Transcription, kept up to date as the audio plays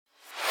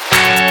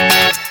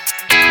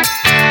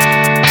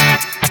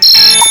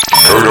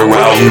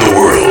around the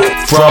world.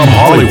 From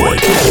Hollywood,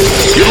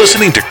 you're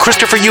listening to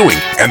Christopher Ewing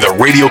and the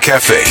Radio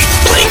Cafe,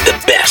 playing the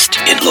best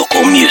in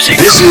local music.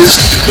 This is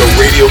the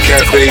Radio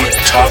Cafe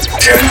Top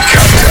 10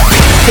 Countdown.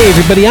 Hey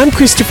everybody, I'm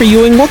Christopher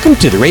Ewing. Welcome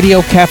to the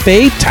Radio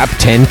Cafe Top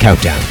 10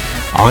 Countdown.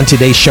 On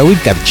today's show,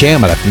 we've got a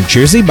jam out of New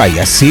Jersey by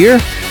Yasir.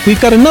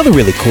 We've got another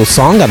really cool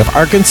song out of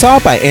Arkansas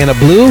by Anna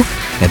Blue,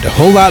 and a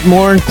whole lot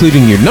more,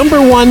 including your number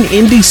one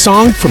indie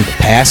song from the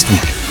past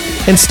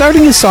week. And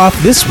starting us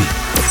off this week,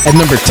 at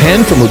number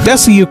 10 from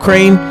Odessa,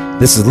 Ukraine,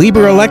 this is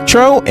Liber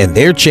Electro and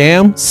their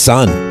jam,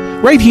 Sun,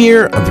 right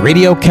here on the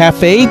Radio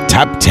Cafe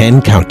Top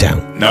 10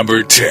 Countdown.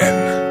 Number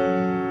 10.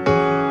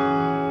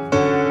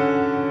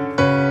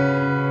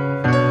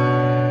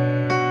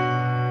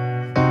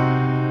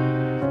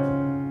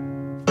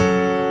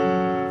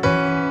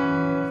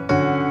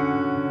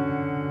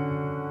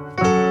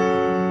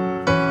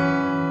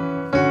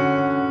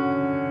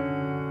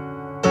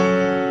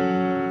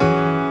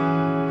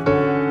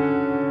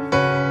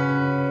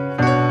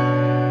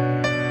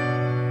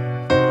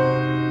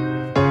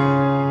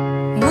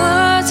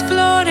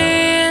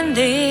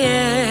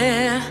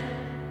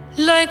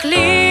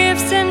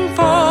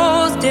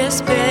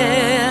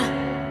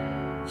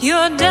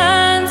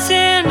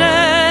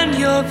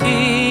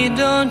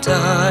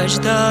 Touch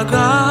the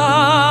ground.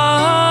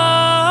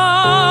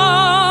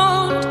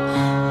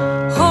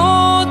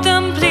 Hold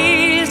them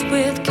please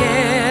with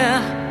care,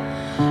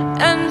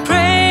 and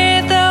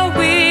pray that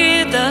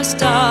we the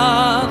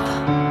stop.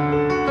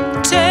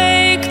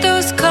 Take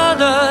those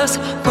colors,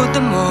 put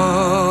them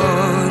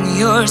on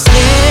your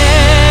sleeve.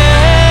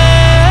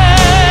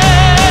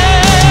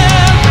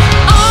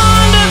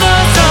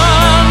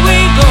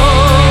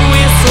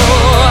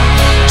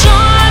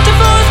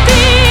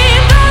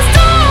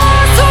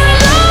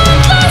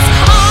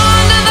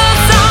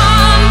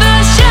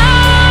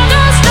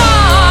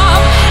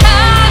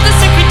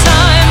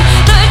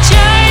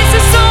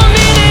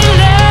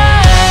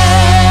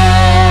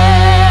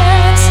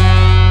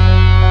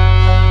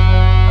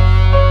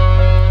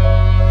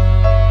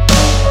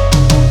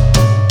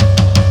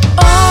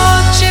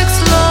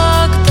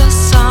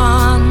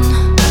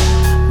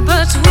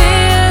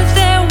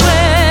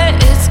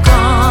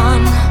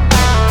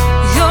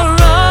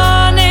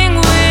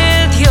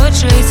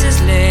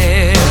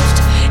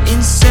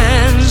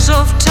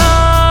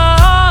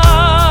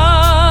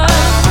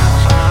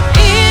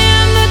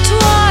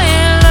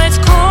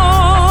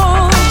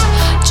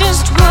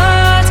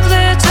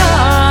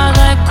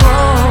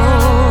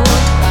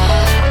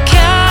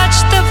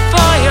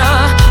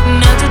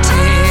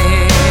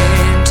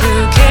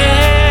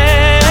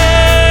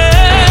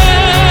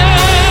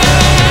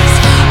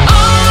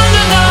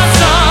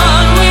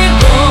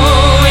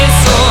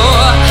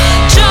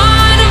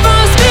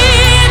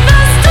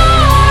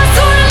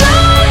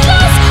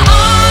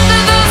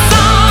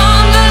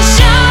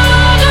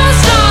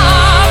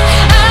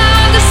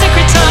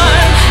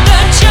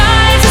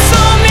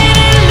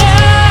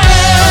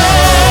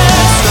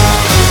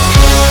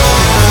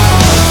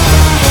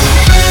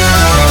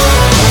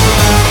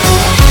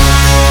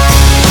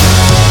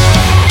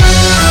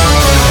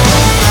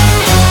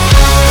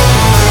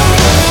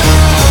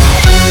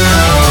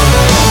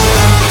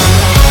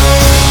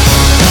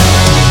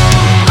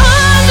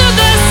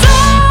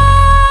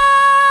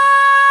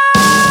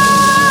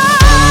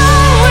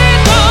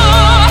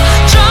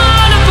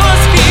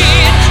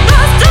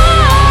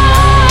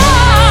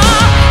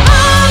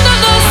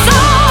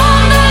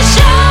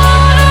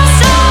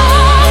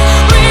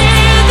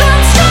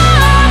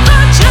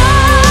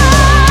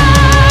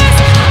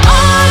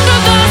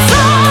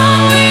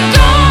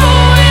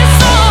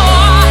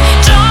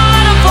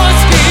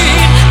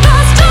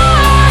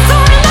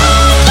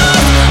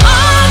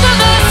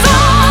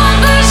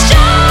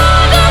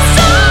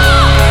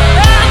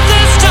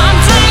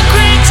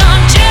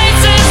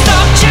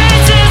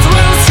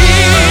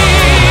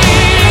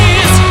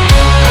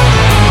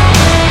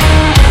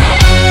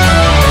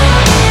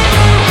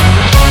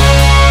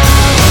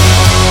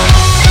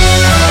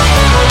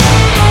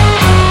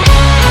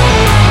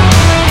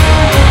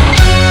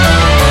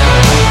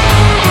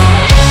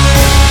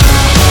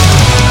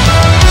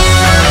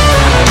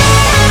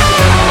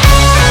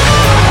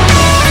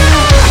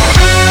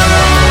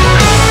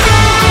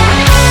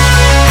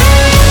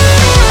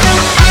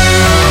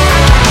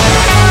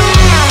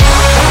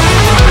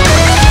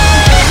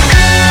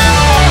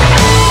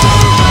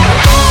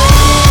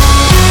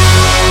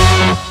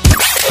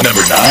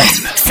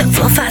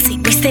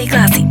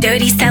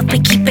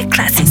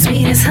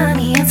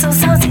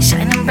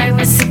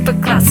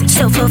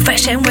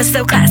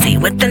 So classy,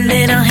 with a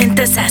little hint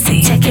of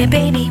sassy. Check it,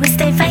 baby, we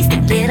stay feisty.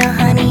 Little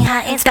honey,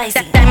 hot and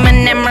spicy.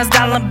 Diamond emeralds,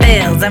 dollar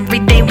bills. Every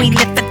day we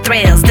live for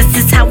thrills. This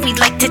is how we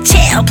like to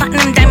chill.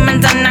 Platinum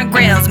diamonds on our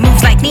grills.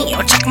 Moves like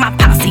Neo, check my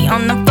posse.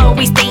 On the floor,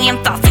 we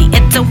staying saucy.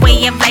 It's a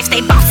way of life,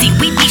 stay bossy.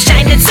 We be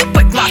shining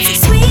super glossy.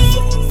 Sweet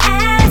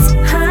as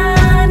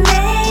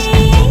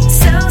honey,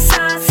 so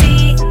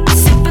saucy,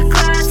 super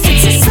classy.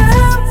 It's a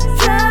slow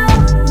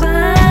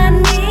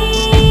bunny,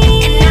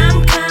 and I'm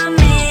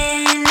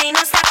coming, ain't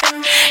no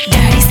stopping.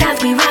 Dirty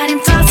South, we riding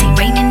flossy.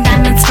 Rain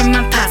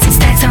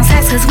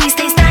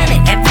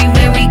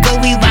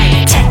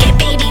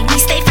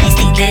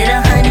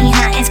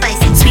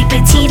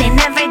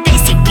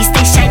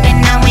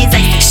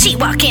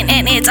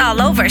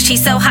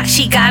She's so hot,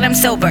 she got him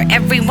sober.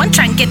 Everyone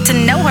try and get to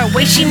know her.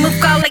 Way she move,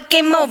 call like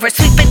game over.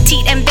 Sweet,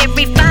 petite, and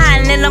very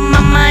fine. Little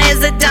mama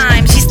is a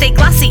dime. She stay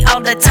glossy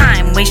all the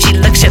time. Way she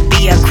looks should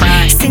be a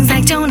crime. Sings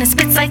like Jonah,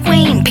 spits like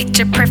Wayne.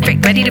 Picture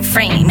perfect, ready to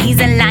frame. He's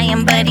a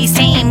lion, but he's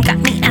tame. Got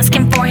me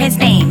asking for his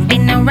name.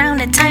 Been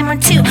around a time or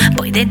two.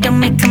 Boy, they don't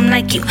make him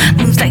like you.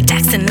 Moves like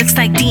Jackson, looks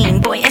like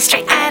Dean. Boy, it's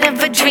straight out of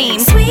a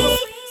dream. Sweet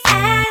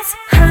as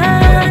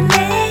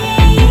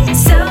honey,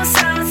 so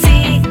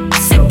salty,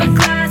 super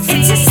classy.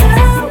 It's just so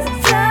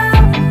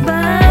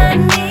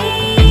bunny,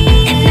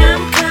 and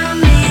I'm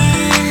coming,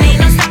 ain't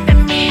no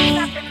stopping me.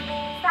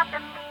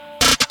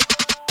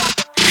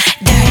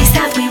 Dirty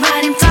stuff, we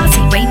riding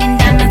flossy, raining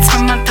down nuts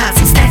from my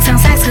posse. Stacks on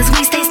stacks, cause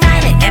we stay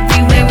styling.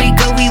 Everywhere we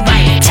go, we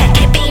white it. Check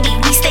it, baby,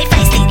 we stay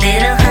feisty.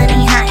 Little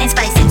honey, hot and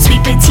spicy.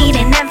 Sweet, petite,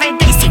 and never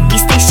dicey. We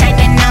stay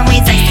shining,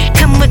 always icy.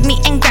 Come with me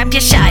and grab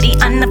your shawty.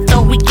 On the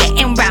floor, we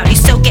getting rowdy.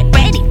 So get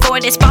ready for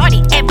this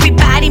party.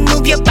 Everybody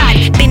move your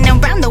body. Been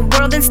around the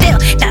world and still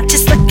not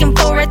just looking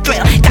for a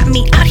thrill. Got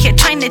me out here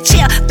trying to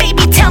chill.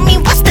 Baby, tell me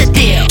what's the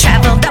deal.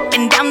 Traveled up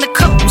and down the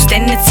coast,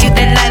 and it's you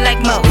that I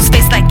like most.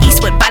 Face like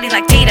Eastwood, body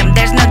like Tatum.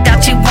 There's no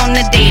doubt you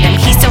wanna date him.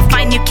 He's so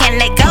fine you can't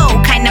let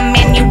go. Kind of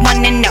man you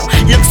wanna know.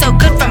 Looks so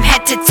good from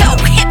head to toe.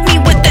 Hit me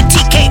with the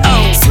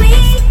TKO.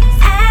 Sweet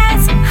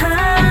as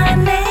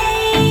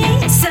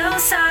honey, so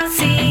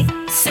saucy,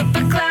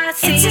 super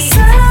classy. It's just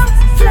so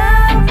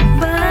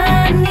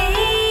bunny,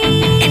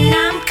 and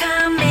I'm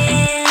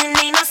coming,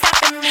 ain't no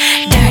stopping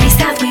me. Dirty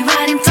stuff, we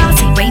riding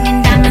flossy,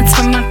 raining diamonds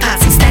from my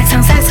posse. Stacks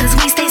on stacks, cause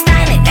we stay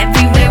styling.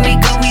 Everywhere we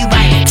go, we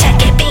white it. Check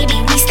it, baby,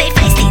 we stay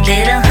feisty.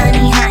 Little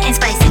honey, hot and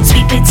spicy.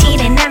 Sweet,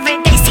 petite, and never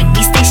dicey.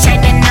 We stay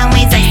shining,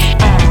 always icy.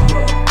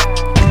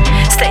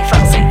 Stay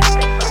flossy.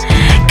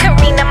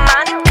 Karina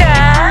Monica,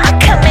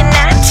 coming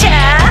at ya.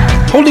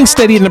 Holding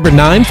steady at number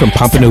 9 from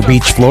Pompano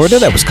Beach, Florida,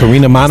 that was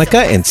Karina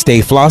Monica and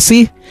Stay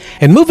Flossy.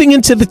 And moving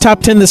into the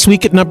top 10 this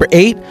week at number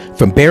 8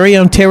 from Barrie,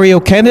 Ontario,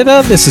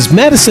 Canada, this is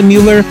Madison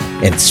Mueller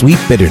and Sweet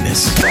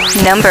Bitterness.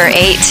 Number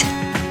 8.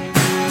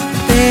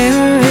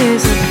 There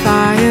is a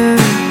fire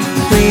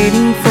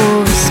waiting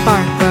for a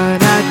spark,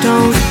 but I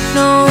don't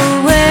know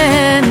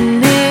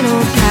when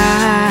it'll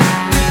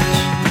catch.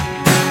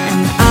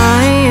 And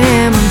I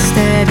am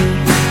unsteady,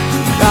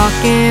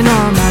 rocking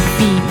on my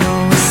feet,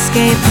 no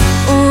escape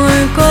or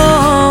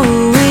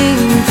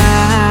going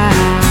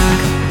back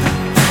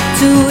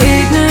to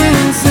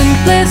ignorance and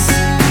bliss,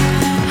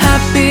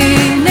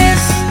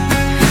 happiness,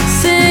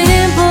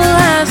 simple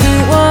as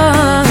it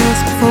was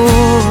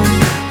before.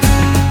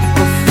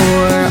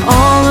 Before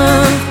all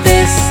of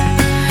this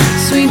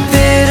sweet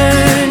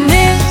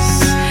bitterness,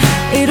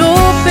 it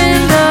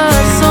opened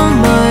up so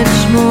much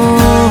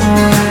more.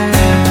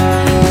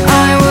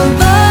 I would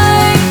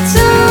like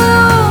to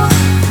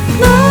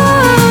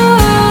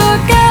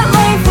look at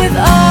life with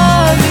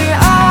other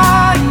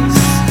eyes,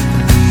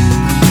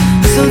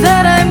 so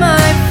that I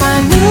might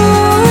find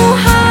new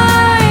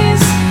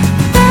highs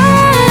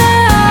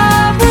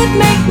that would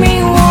make me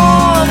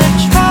wanna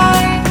try.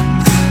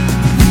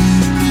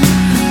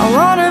 I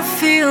wanna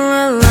feel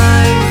alive.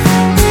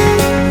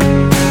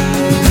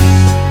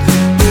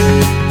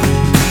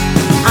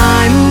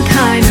 I'm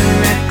kinda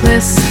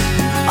reckless,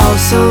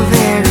 also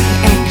very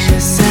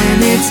anxious,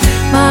 and it's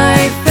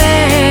my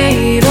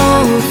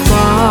fatal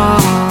flaw.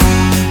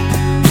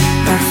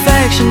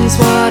 Perfection's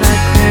what I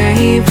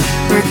crave,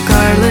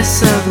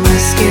 regardless of my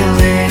skill.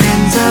 It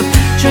ends up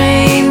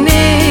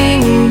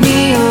draining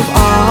me of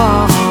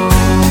all.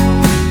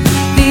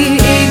 The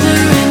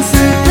ignorance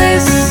and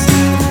bliss,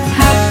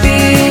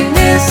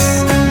 happiness,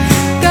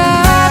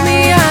 got me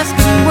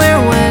asking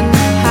where, when,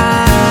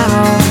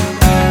 how.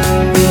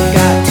 We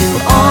got to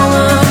all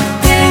of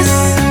this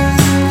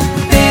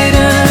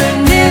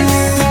bitterness,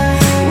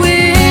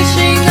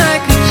 wishing I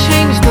could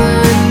change,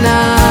 but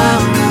now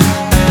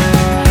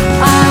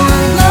I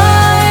would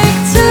like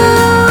to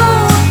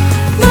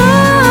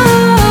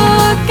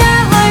look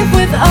at life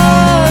with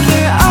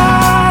other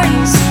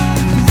eyes,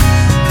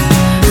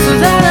 so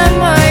that I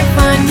might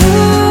find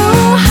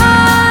new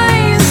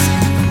highs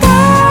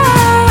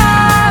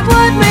that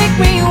would make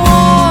me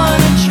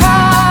wanna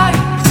try.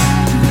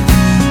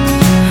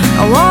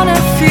 I wanna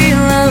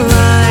feel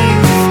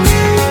alive.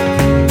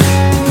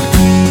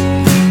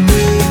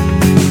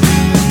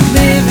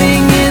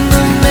 Living in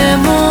the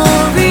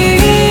memories,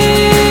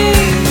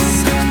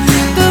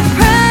 the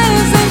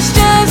present's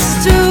just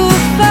too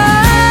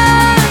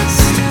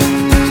fast.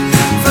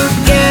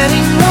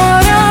 Forgetting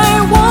what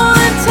I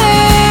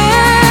wanted,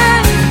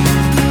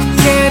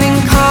 getting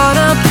caught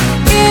up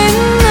in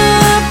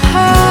the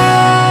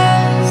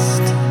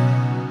past.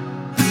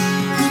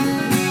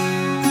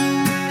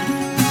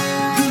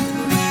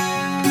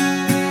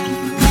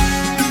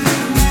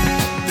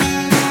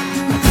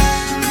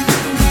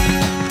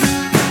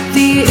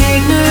 The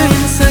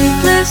ignorance and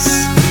bliss,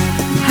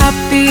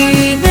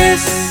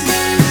 happiness,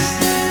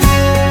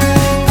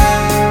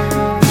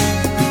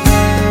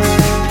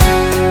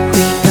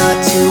 we got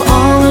to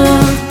all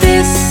of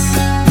this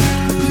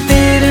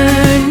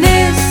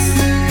bitterness.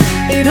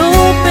 It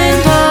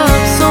opened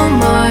up so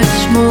much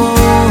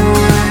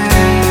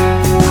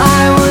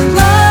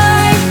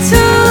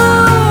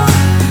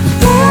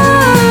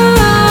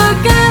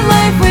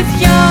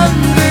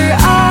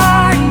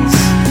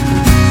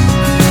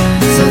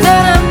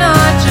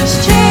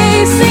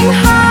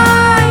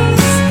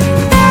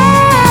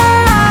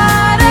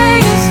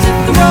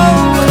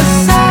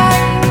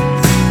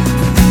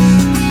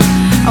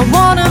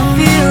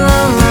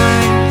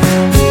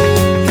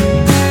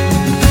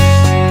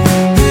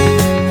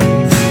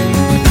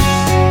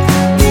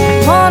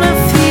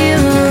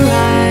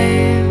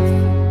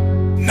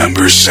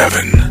number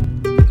 7.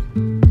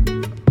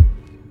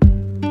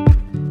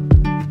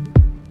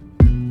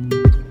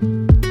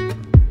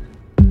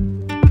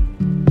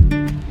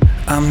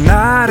 I'm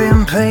not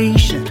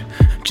impatient,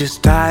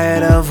 just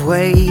tired of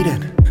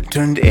waiting.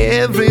 Turned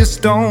every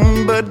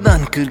stone, but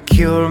none could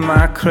cure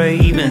my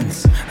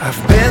cravings.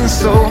 I've been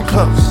so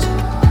close,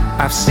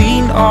 I've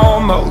seen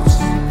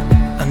almost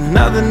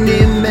another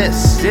near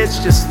miss. It's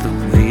just the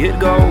way it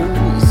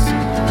goes.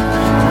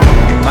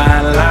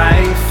 My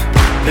life,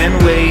 been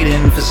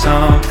waiting for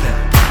something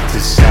to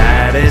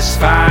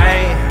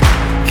satisfy.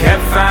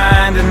 Kept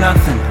finding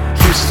nothing.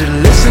 Used to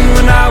listen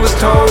when I was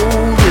told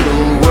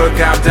it'll work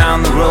out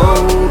down the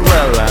road.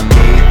 Well, I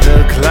made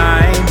the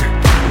climb,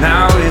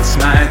 now it's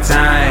my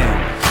time.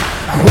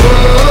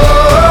 Whoa,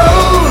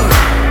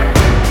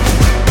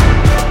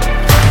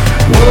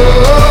 whoa.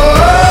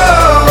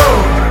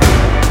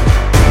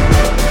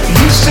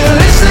 Used to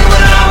listen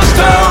when I was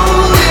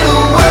told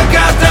it'll work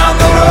out down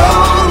the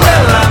road.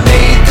 Well, I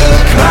made the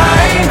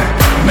climb,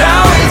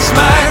 now it's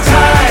my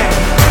time.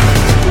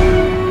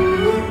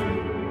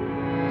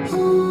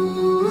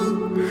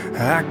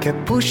 I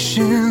kept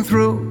pushing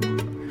through,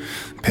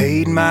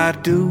 paid my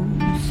dues.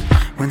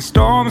 When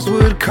storms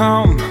would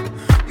come,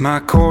 my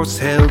course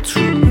held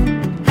true.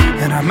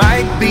 And I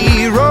might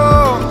be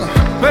wrong,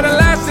 but I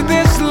lasted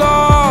this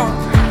long.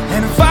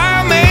 And if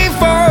I may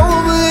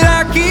fall, but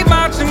I keep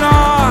marching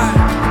on.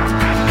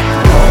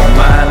 All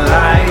my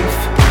life,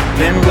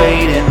 been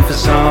waiting for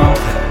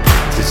something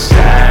to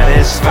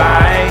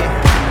satisfy.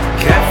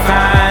 Kept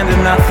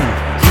finding nothing.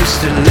 Used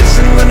to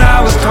listen when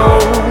I was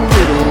told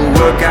it'll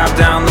work out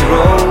down the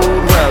road.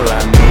 Well,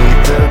 I made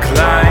the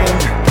climb,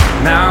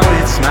 now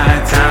it's my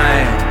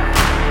time.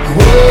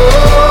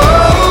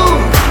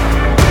 Whoa,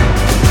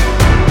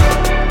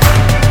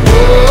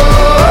 whoa.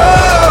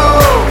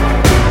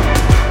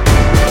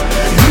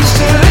 Used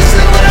to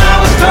listen when I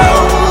was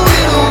told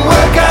it'll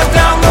work out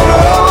down the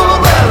road.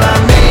 Well, I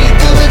made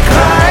the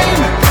climb,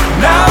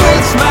 now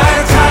it's my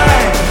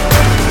time.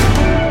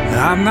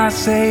 I'm not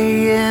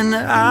saying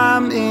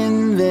I'm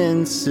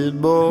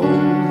invincible,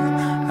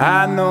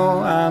 I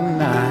know I'm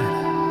not.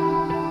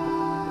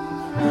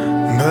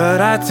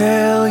 But I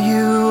tell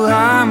you,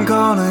 I'm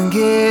gonna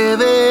give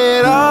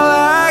it all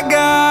I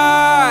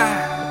got.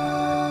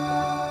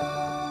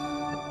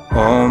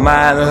 All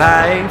my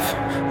life,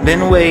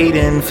 been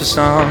waiting for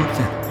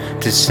something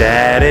to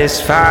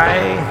satisfy.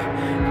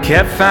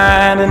 Kept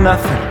finding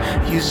nothing.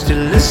 Used to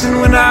listen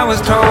when I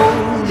was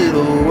told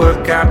it'll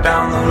work out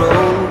down the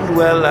road.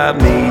 Well, I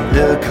made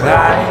the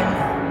climb.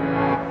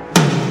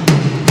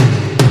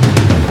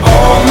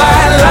 All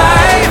my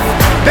life,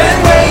 been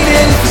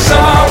waiting for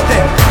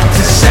something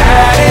to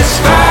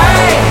satisfy.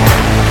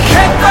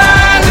 Can't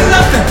find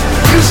nothing.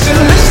 Used to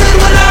listen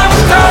when I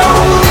was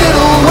told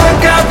it'll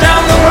work out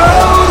down the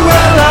road.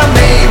 Well, I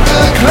made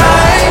the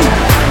climb,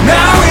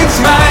 now it's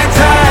my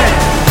time.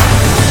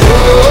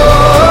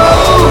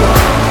 Whoa,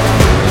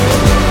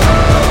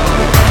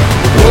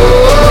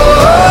 whoa.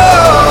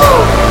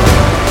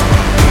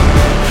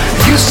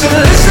 Used to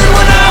listen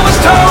when I was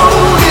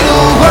told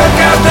it'll work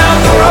out down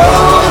the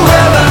road.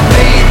 Well, I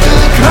made the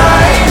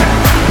climb,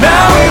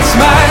 now it's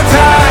my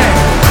time.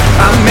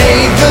 I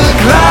made the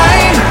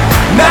climb,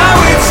 now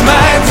it's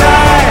my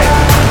time.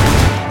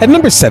 At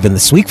number 7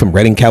 this week from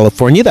Redding,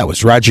 California, that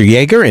was Roger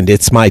Yeager and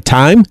It's My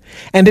Time.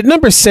 And at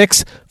number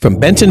 6 from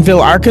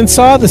Bentonville,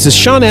 Arkansas, this is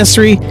Sean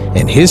Esri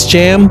and his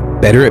jam,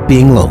 Better at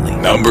Being Lonely.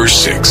 Number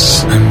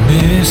 6. I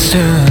miss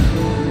her.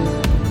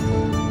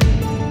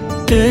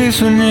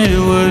 Days when it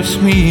was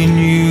me and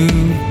you.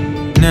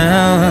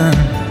 Now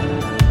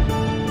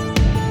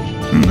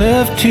I'm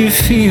left here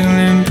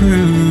feeling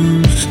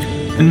bruised.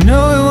 I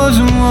know it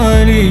wasn't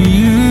what it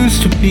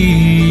used to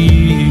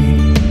be.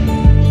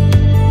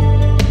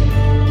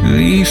 At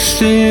least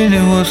then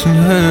it wasn't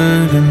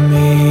hurting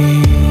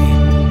me.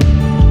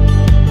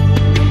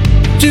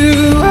 Do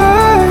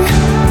I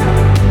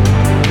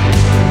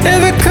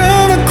ever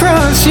come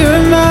across your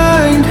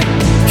mind?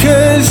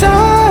 'Cause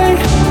I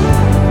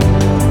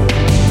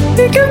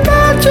think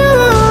about you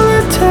all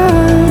the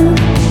time.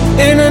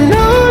 And I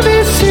know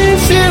this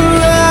isn't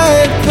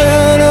right,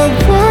 but I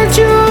want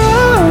you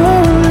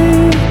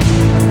only.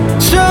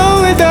 So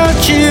without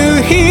you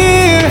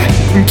here,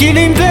 I'm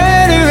getting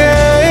better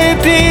at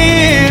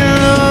being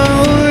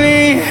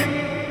lonely.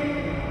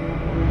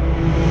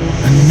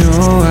 I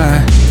know I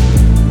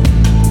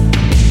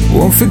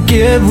won't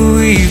forget what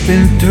we've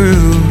been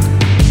through,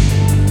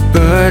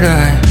 but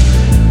I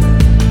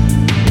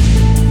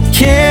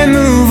can't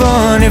move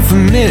on if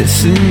I'm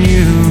missing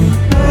you.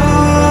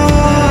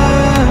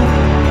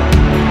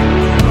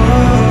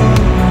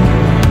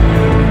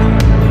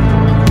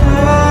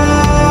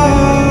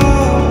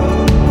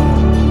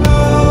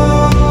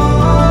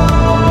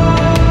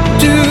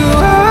 Do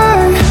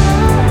I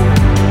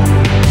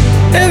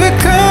ever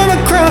come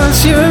across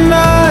your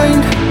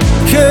mind?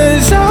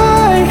 'Cause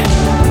I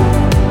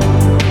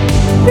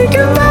think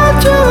about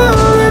you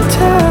all the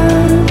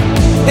time.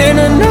 And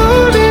I know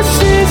this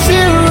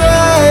isn't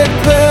right,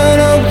 but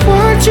I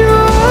want you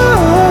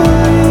all.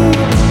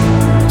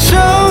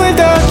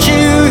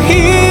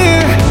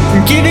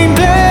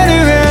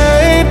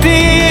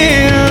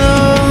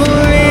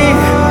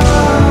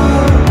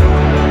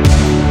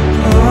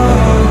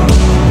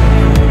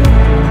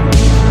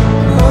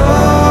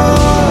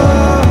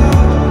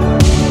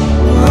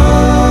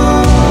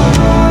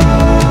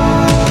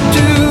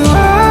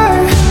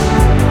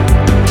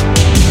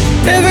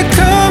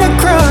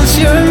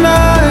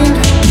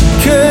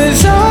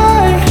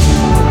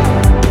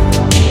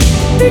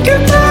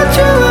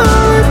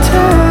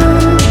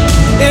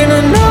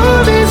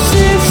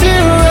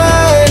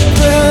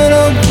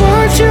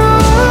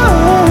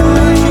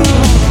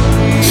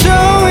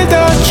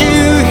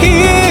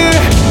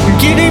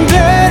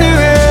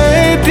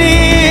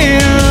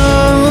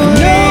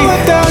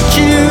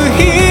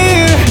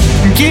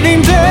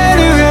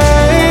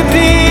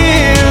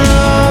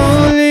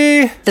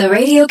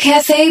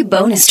 Cafe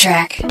bonus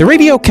track. The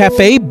Radio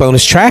Cafe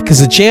bonus track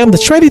is a jam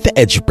that's right at the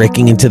edge of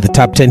breaking into the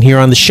top 10 here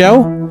on the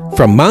show.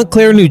 From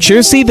Montclair, New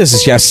Jersey, this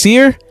is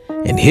Yasir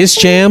and his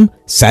jam,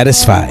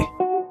 Satisfy.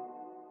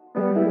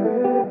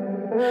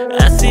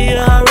 I see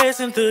your heart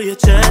racing through your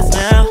chest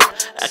now.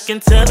 I can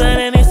tell that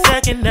any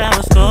second now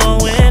it's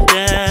going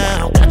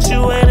down. Got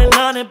you waiting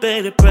on it,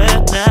 baby,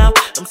 breath now.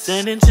 I'm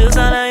sending chills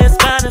out of your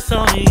spine, it's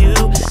only you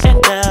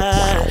and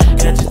I.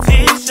 Got your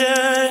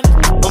t-shirt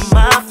on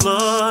my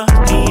floor.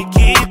 Can you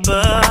keep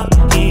up?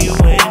 Can you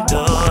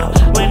endure?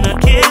 When I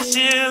kiss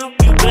you,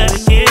 you better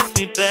kiss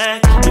me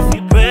back. If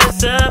you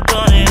press up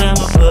on it,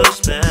 I'ma push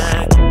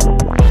back.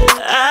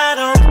 I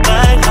don't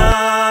bite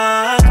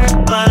hard,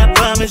 but I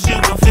promise you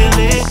gon' feel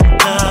it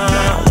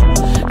now.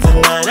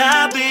 Tonight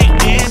I'll be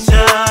in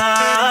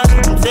charge.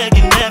 I'm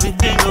taking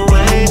everything I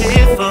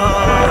waited for.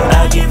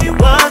 I'll give you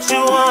what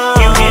you want.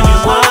 You give me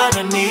what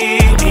I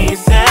need. Can you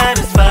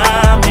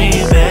satisfy me,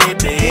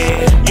 baby?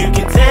 You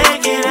can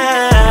take it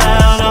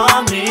out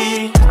on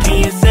me. Can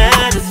you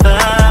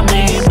satisfy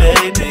me,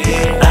 baby?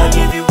 I'll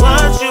give you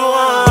what you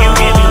want. You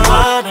give me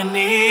what I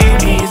need.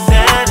 Can you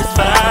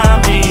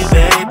satisfy me,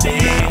 baby?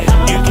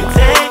 You can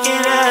take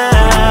it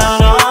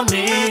out on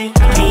me.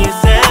 Can you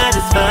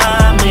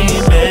satisfy me,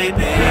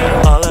 baby?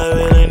 All I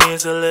really need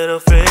is a little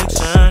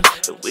friction.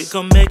 If we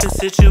gon' make a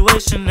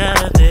situation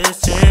out of this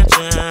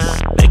tension,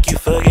 make you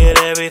forget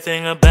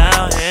everything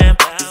about him.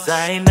 Cause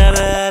I ain't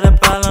never had a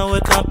problem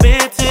with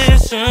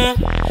competition.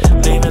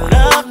 Leaving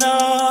love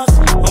notes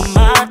on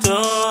my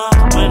door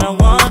when I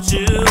want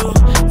you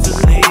to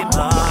leave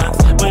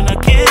marks. When I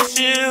kiss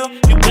you,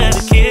 you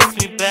better kiss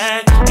me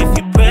back. If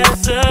you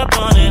press up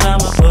on it,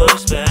 I'ma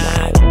push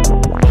back.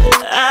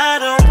 I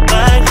don't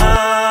bite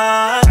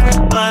hard,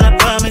 but I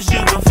promise you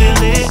gon'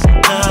 feel it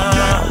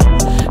now.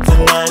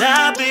 Tonight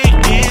I'll be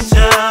in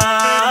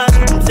charge.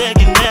 I'm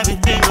taking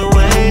everything I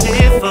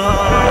waited for.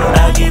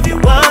 I'll give you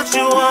what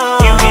you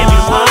want. You give me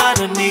what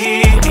I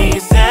need. Can you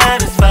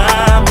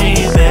satisfy me,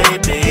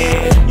 baby?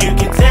 You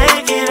can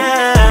take it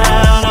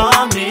out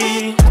on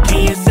me. Can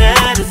you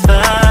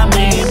satisfy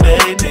me,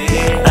 baby?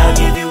 I'll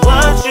give you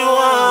what you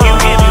want. You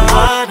give me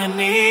what I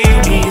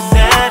need. Can you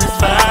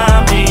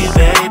satisfy me,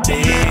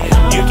 baby?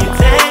 You can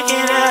take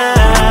it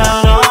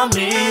out on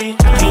me.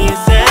 Can you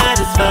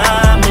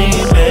satisfy me,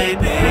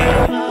 baby?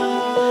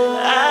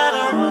 I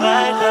don't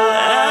bite hard. I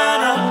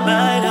don't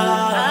bite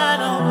hard. I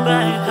don't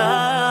bite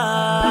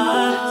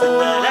hard.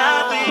 Tonight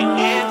I'll be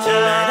in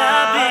charge.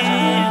 I'll be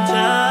in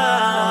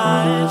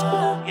charge.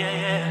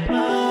 Yeah, yeah.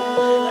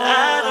 I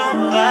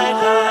don't bite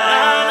hard. I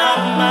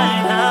don't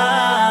bite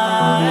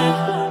hard.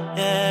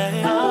 Yeah.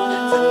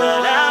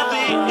 Tonight I'll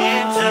be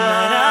in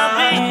charge. I'll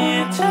be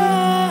in charge.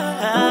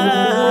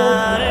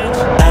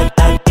 I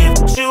give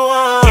what you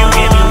want. You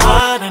give me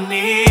what I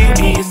need.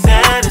 Can you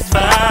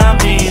satisfy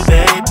me,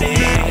 baby?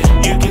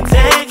 You can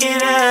take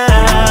it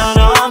out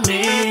on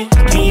me.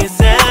 Can you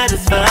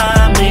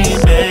satisfy me,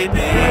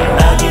 baby?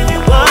 I'll give you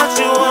what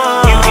you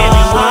want. You give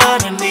me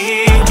what I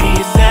need. Can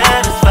you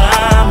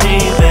satisfy me,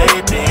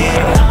 baby?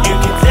 You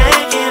can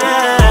take it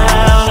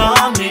out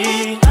on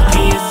me.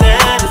 Can you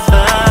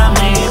satisfy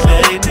me,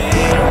 baby?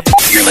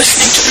 You're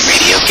listening to the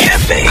Radio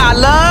Cafe, I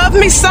love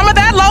me some of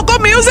that local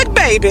music,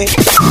 baby.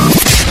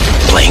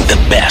 playing the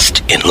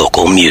best in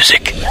local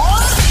music.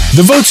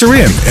 The votes are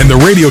in, and the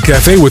Radio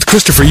Cafe with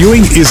Christopher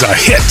Ewing is a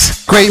hit.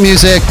 Great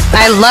music.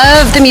 I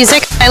love the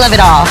music. I love it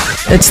all.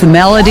 It's the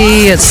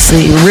melody, it's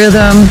the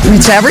rhythm,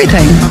 it's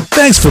everything.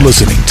 Thanks for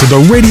listening to the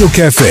Radio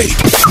Cafe,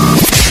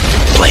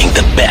 playing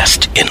the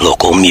best in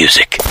local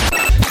music.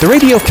 The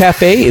Radio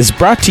Cafe is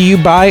brought to you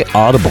by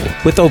Audible.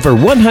 With over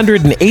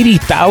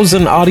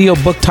 180,000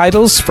 audiobook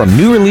titles, from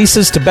new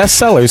releases to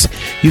bestsellers,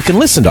 you can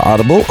listen to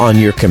Audible on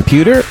your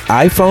computer,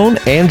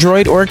 iPhone,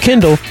 Android, or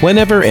Kindle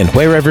whenever and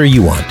wherever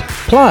you want.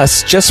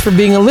 Plus, just for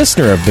being a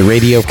listener of the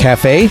Radio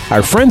Cafe,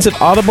 our friends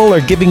at Audible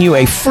are giving you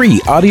a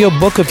free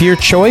audiobook of your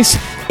choice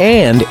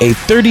and a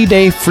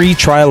 30-day free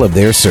trial of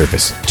their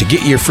service. To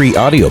get your free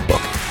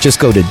audiobook, just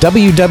go to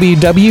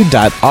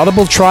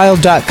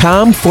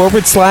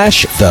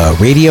www.audibletrial.com/The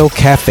Radio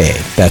Cafe.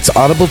 That's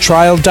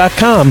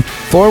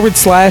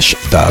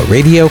audibletrial.com/The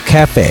Radio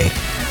Cafe.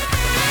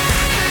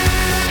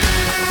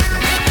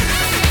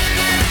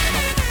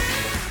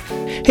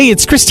 Hey,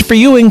 it's Christopher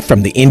Ewing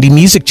from the Indie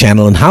Music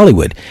Channel in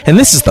Hollywood, and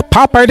this is the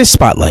Pop Artist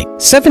Spotlight.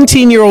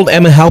 17-year-old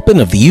Emma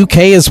Halpin of the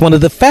UK is one of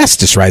the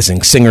fastest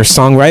rising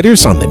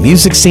singer-songwriters on the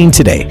music scene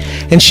today,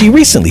 and she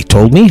recently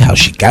told me how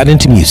she got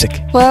into music.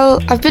 Well,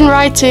 I've been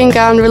writing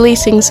and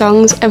releasing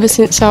songs ever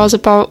since I was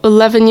about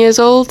 11 years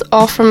old,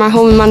 all from my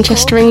home in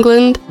Manchester,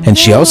 England. And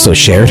she also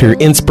shared her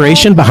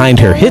inspiration behind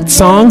her hit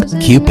song,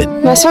 Cupid.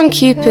 My song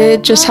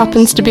Cupid just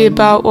happens to be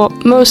about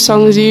what most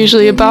songs are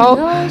usually about,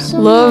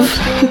 love.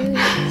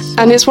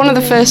 And it's one of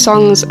the first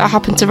songs I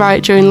happened to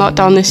write during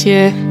lockdown this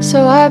year.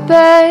 So I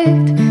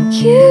begged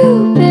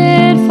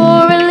Cupid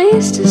for at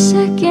least a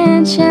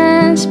second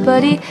chance,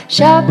 but he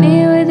shot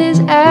me with his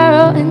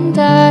arrow and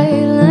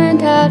I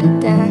learned how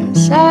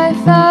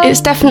It's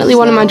definitely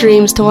one of my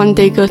dreams to one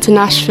day go to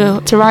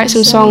Nashville to write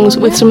some songs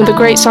with some of the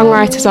great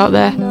songwriters out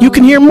there. You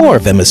can hear more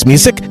of Emma's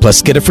music,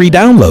 plus get a free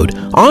download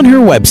on her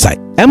website,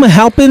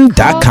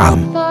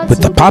 emmahalpin.com.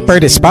 With the Pop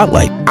Artist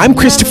Spotlight, I'm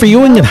Christopher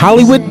Ewing in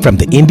Hollywood from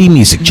the Indie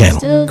Music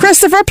Channel.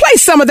 Christopher, play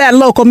some of that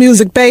local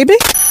music, baby.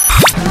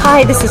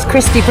 Hi, this is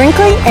Christy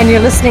Brinkley, and you're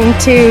listening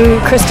to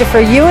Christopher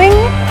Ewing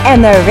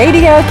and the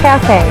Radio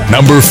Cafe.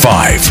 Number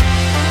 5.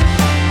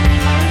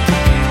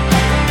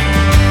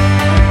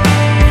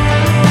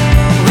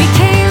 We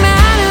came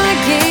out of the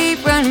gate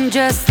running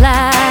just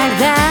like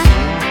that.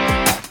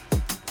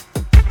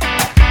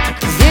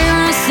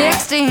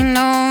 0-60,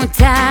 no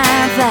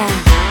time flat.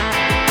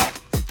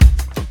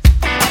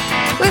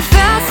 We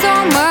felt so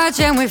much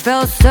and we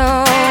felt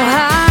so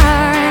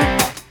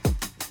hard.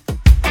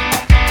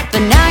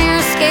 But now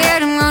you're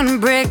scared and wanna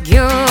break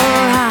your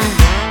heart.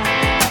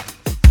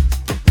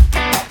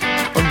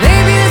 Well,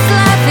 baby, this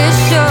life is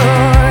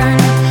short.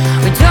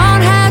 We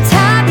don't have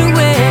time to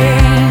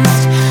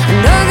waste. I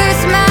know this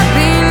might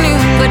be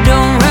new, but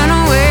don't run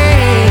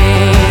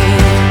away.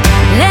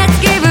 Let's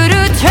give it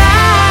a try.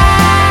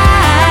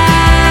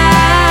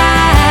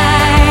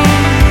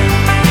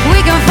 We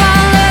can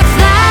follow the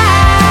fly.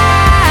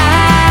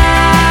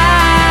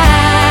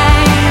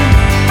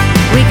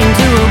 We can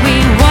do what we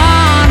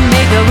want,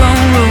 make our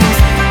own rules.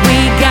 We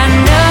got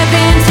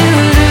nothing to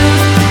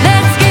lose.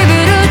 Let's give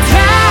it a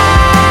try.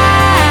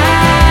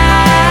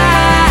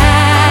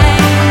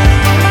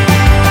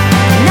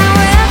 Now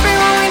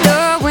everyone we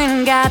know went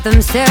and got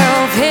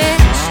themselves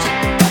hitched,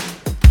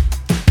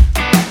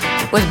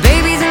 with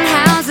babies and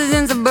houses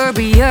in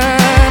suburbia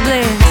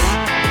bliss.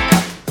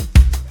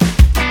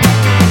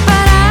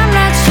 But I'm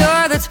not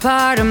sure that's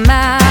part of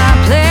my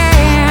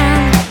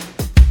plan.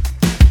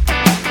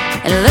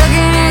 And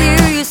looking at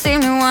you, you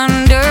seem to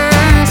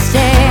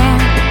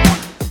understand.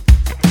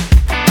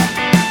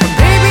 But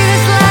baby,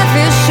 this life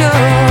is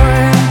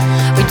short.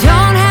 We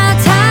don't have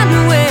time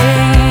to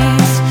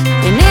waste.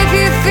 And if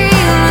you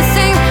feel the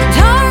same,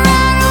 don't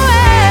run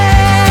away.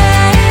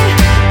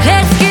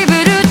 Let's give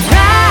it a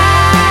try.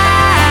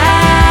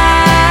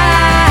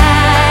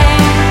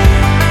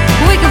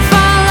 We can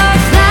follow a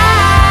fly.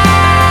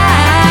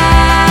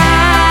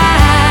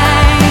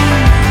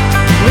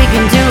 We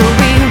can do what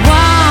we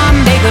want,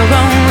 make our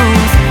own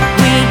rules.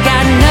 We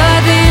got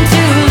nothing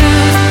to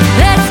lose.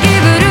 Let's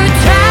give it a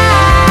try.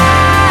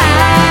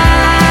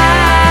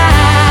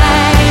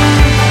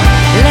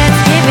 Let's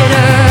give it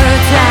a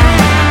try.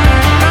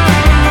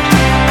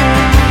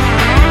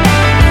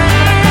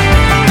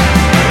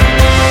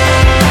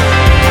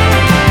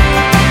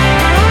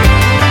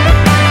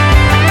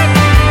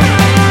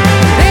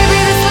 Baby,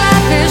 this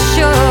life is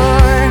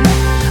short.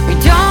 We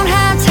don't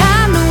have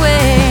time to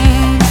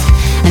waste.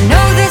 I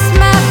know this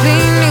might be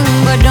new,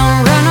 but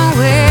don't run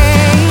away.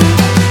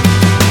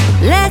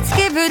 Let's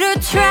give it a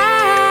try.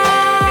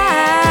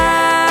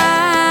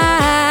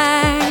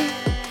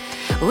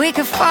 We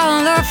could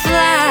follow or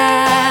fly.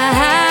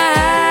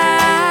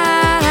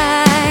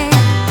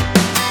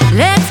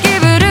 Let's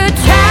give it a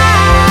try.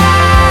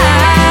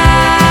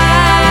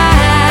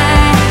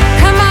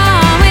 Come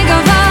on, we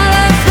can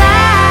follow or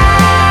fly.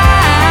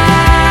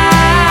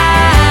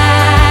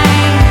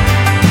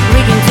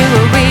 We can do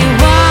what we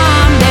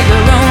want, make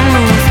our own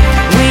rules.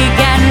 We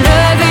got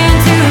nothing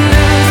to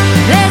lose.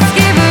 Let's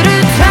give it a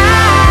try.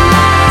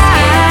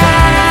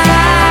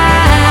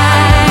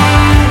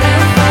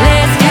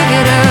 Let's give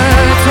it a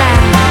try.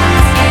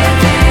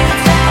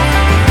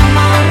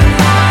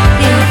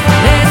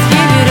 Let's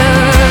give it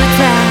a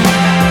try.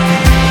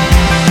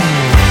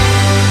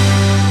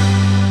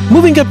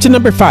 Moving up to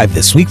number 5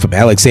 this week from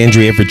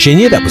Alexandria,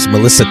 Virginia, that was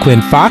Melissa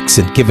Quinn Fox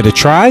and Give It a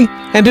Try.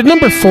 And at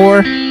number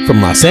 4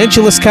 from Los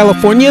Angeles,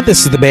 California,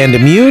 this is the band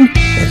Immune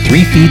and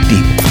 3 Feet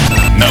Deep.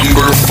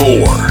 Number 4.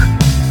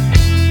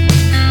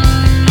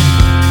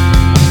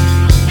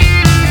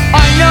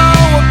 I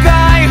know a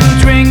guy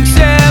who drinks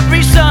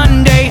every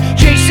Sunday,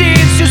 chases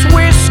just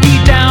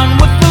whiskey down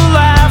with a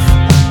laugh,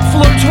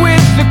 flirts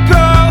with the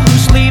girl who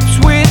sleeps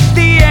with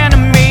the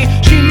enemy.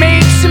 She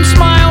makes him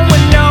smile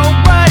when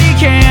nobody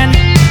can.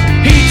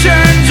 He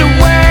turns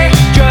away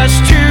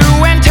just to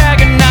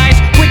antagonize,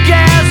 quick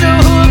as a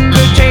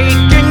hooker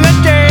taking a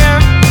dare.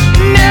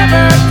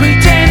 Never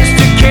pretends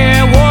to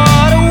care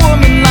what a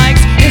woman likes.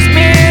 His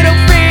middle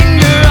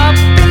finger up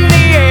in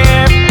the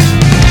air.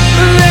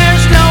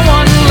 There's no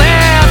one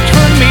left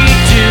for me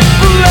to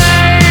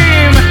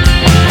blame.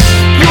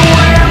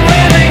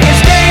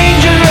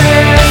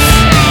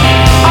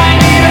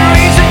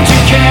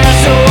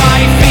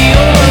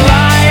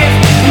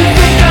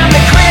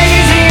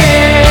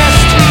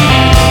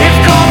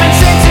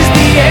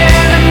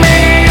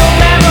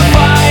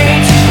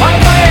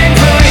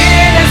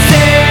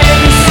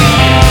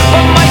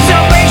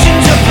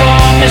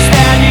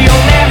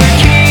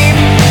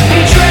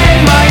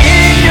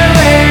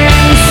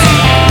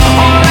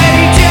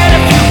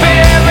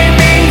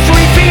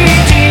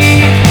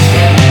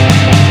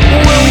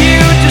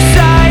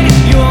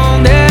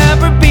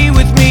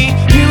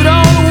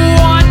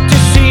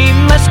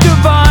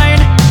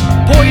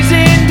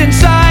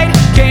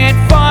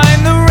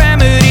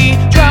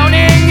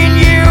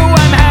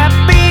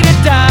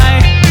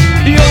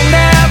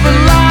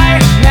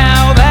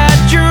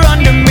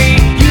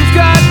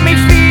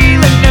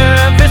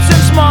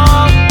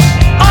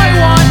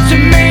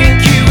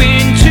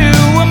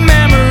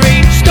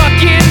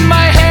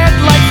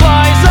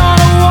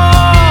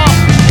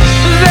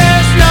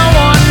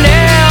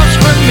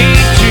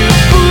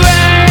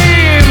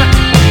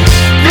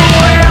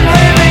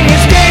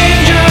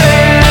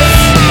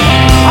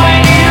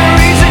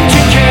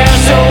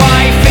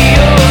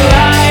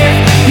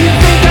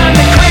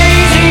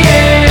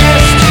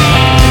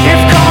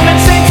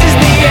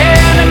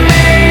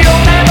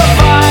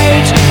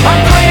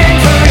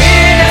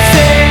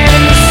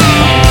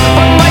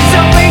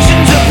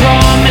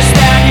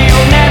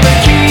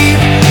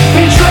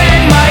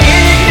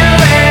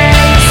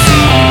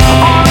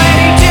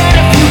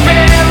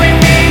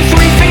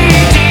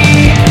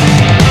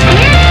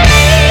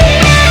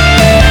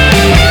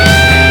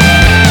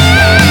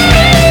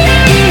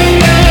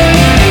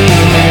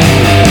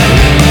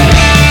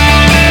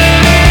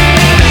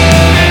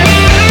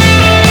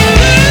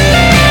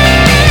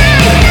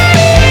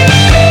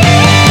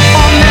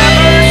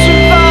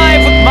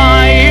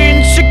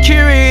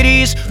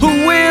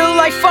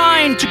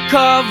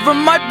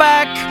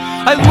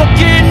 I look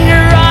in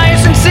your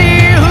eyes and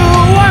see who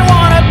I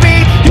wanna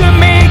be. You're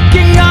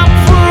making up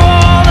for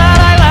all that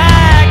I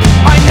lack.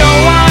 I know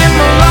I'm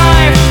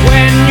alive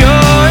when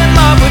you're in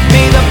love with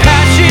me. The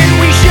passion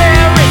we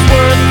share is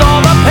worth all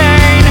the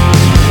pain.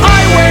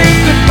 I wave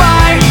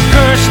goodbye,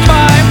 cursed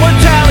by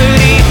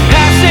mortality,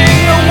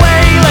 passing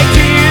away like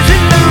tears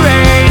in the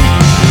rain.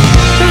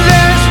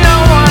 There's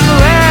no one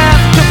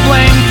left to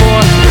blame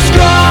for the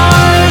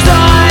scars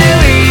I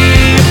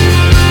leave.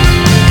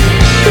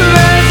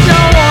 There's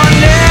no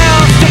one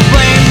else to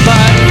blame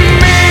but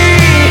me.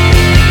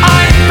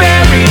 I'm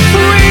buried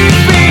 3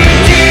 feet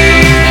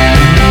deep.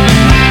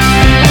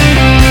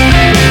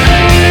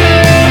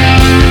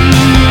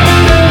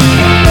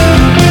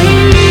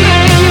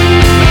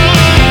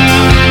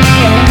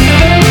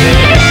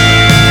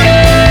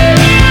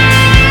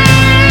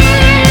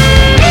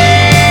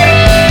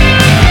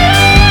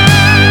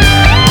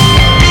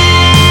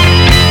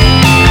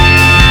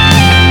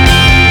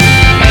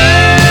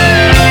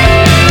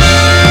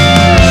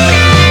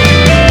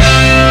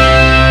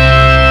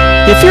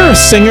 If you're a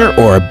singer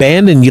or a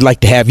band and you'd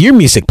like to have your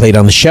music played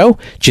on the show,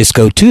 just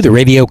go to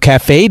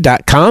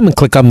theradiocafe.com and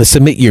click on the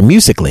Submit Your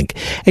Music link,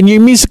 and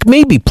your music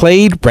may be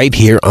played right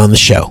here on the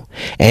show.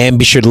 And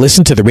be sure to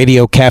listen to the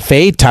Radio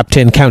Cafe Top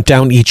 10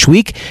 Countdown each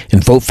week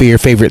and vote for your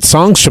favorite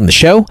songs from the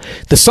show.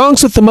 The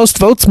songs with the most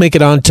votes make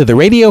it on to the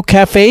Radio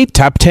Cafe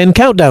Top 10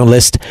 Countdown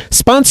list,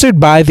 sponsored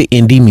by the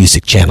Indie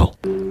Music Channel.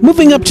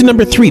 Moving up to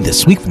number 3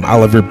 this week from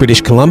Oliver,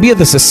 British Columbia,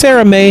 this is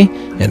Sarah May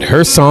and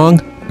her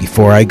song,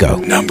 Before I Go.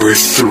 Number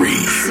 3.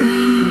 See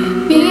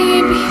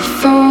me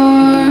before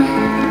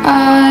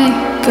I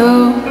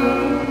go.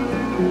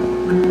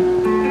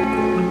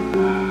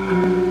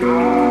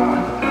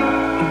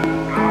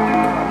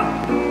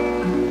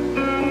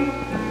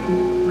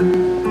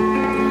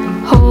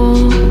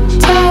 Hold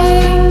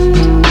tight,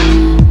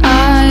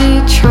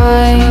 I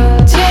try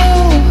to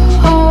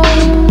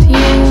hold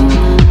you.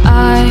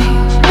 I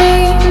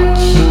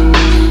reach,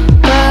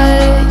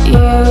 but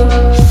you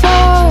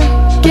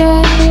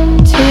forget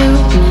to.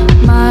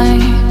 My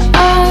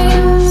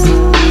eyes,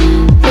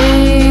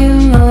 they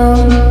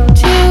long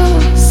to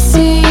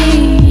see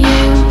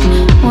you.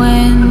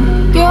 When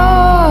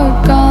you're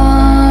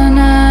gone,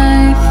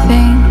 I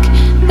think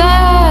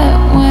that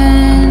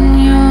when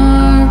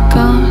you're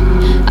gone,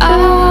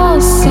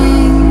 I'll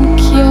think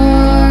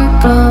you're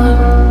gone.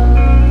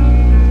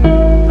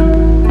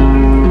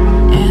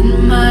 And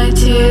my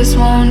tears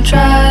won't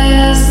dry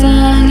as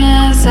long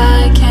as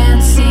I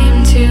can't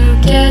seem to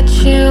get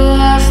you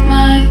off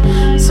my.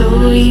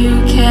 So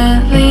you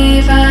can't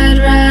leave, I'd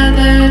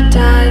rather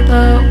die.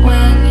 But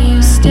when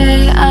you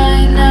stay,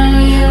 I know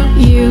you.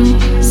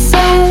 You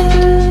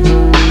said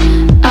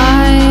I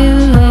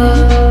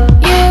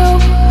love you,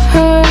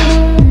 hurt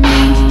me,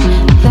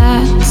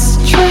 that's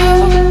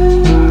true.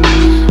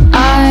 I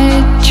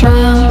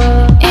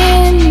drown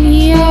in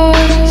your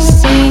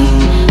sea.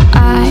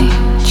 I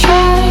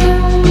try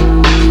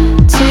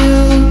to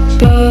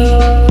be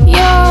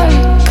your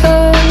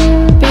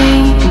could be,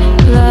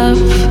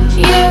 love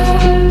you,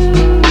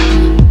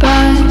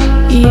 but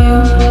you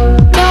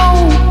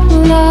don't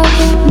love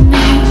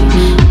me.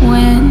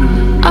 When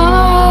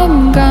I'm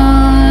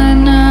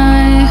gone, I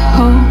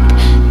hope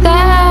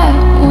that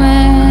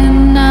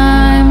when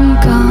I'm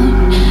gone,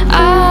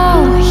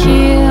 I'll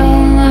heal,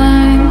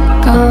 I'm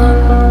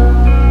gone.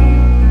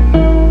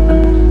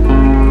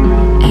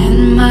 And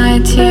my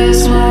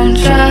tears won't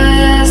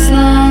dry as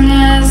long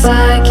as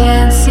I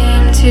can't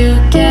seem to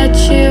get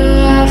you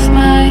off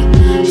my.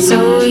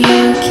 So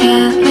you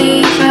can't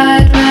leave,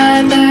 I'd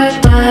rather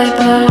die.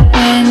 But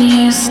when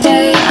you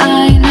stay,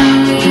 I know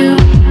you.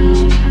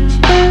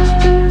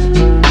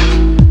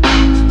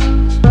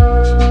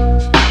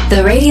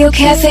 The Radio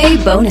Cafe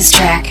bonus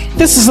track.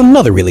 This is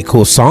another really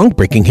cool song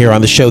breaking here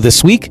on the show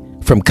this week.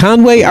 From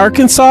Conway,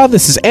 Arkansas,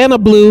 this is Anna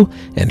Blue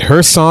and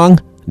her song,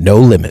 No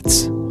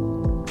Limits.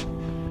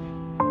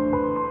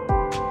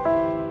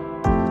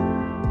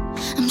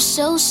 I'm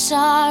so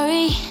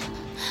sorry,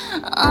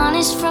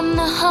 honest from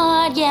the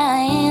heart, yeah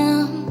I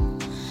am.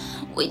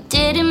 We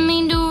didn't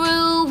mean to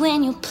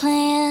ruin your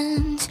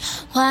plans.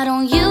 Why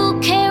don't you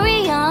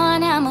carry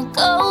on? I'ma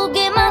go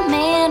get my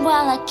man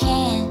while I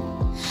can.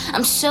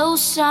 I'm so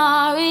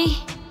sorry,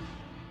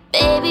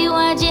 baby,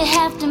 why'd you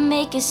have to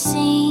make a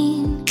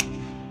scene?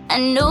 I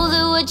know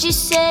that what you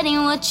said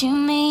ain't what you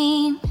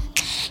mean.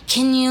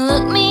 Can you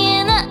look me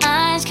in the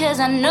eyes? Cause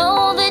I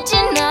know that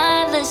you're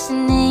not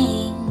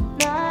listening.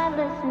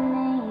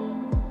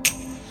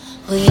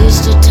 We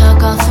used to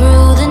talk all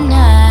through the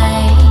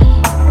night,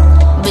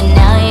 but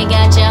now you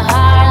got your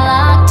heart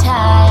locked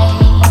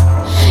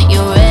tight.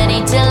 You're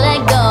ready to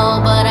let go,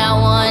 but I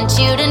want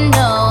you to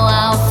know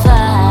I'll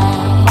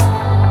fight.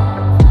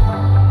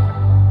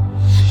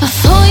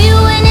 Before you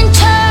went and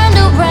turned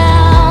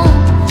around,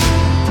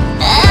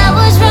 I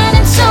was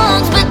writing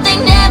songs, but they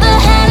never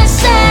had a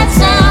sad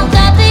sound.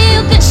 Thought that you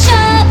could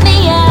shut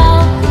me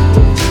out.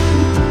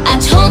 I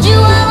told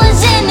you I was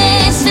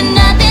innocent,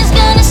 nothing's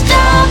gonna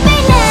stop me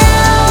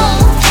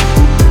now.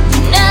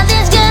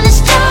 Nothing's gonna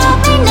stop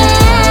me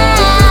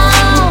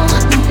now.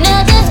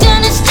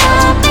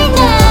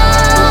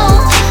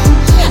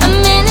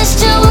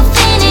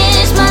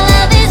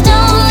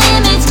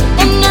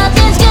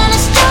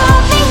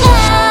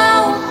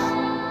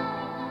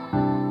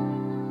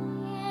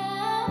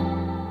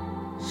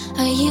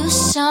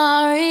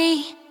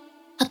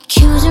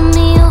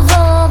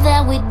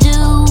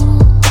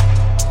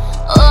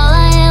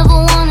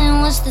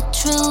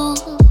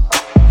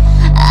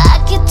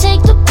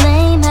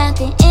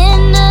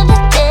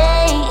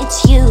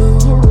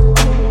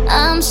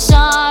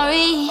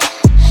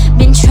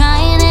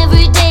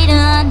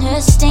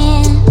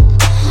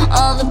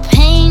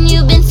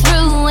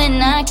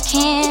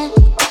 can.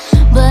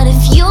 But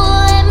if you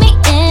let me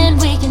in,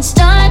 we can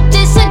start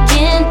this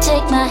again.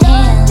 Take my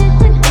hand.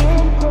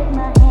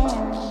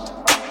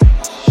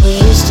 We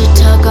used to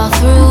talk all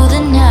through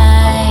the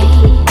night,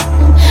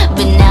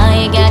 but now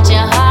you got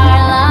your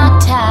heart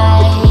locked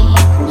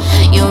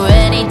tight. You're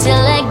ready to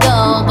let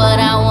go, but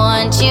I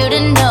want you to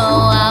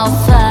know I'll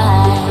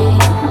fight.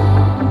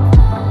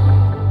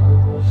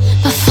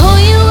 Before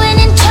you went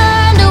and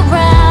turned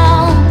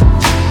around,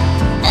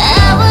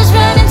 I was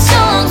writing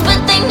songs,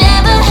 but they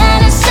never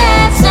had a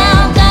sad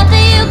sound. Thought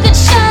that you could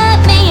shut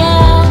me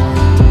out.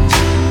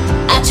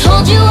 I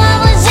told you I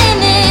was in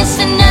this,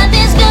 and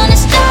nothing's gonna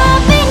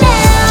stop me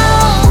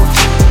now.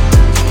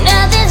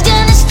 Nothing's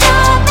gonna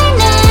stop me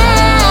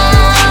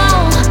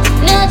now.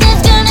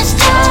 Nothing's gonna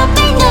stop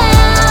me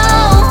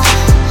now.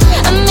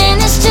 I'm in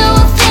this till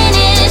we're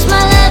finished.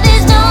 My love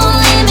is no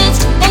limits,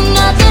 and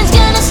nothing's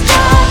gonna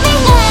stop me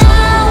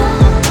now.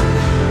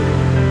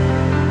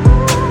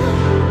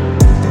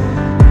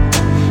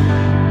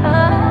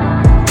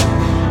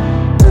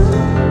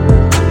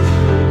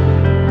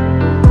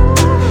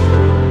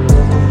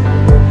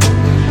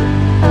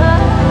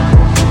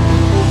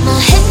 My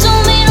head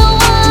told me to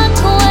walk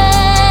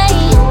away,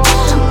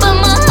 but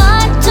my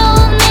heart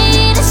told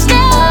me to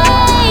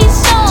stay.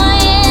 So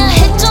my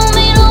head told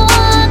me to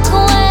walk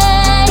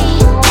away,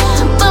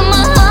 but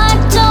my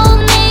heart told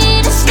me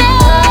to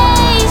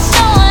stay.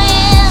 So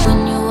when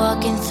you're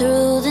walking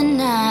through the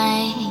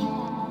night,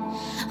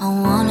 I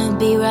wanna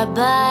be right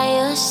by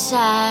your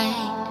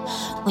side.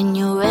 When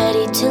you're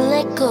ready to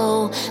let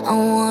go, I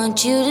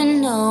want you to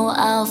know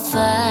I'll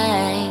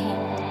fight.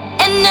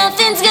 And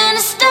nothing's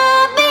gonna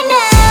stop me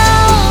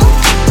now.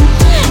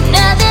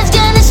 Nothing's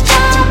gonna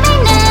stop me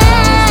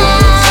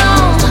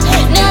now.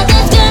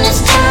 Nothing's gonna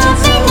stop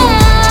me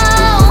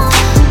now.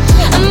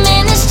 I'm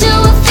in this till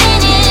we're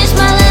finished.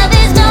 My love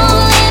is no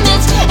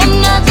limits, and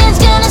nothing's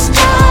gonna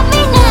stop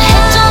me now.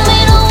 Head told me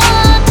to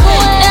walk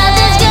away.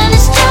 Nothing's gonna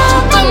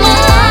stop me now.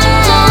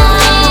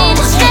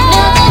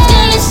 Nothing's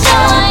gonna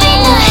stop me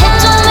now. Head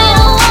told me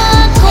to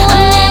walk away.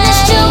 I'm in this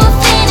till we're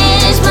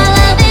finished. My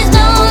love is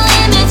no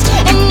limits,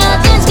 and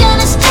nothing's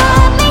gonna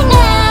stop me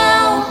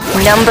now.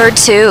 Number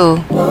 2.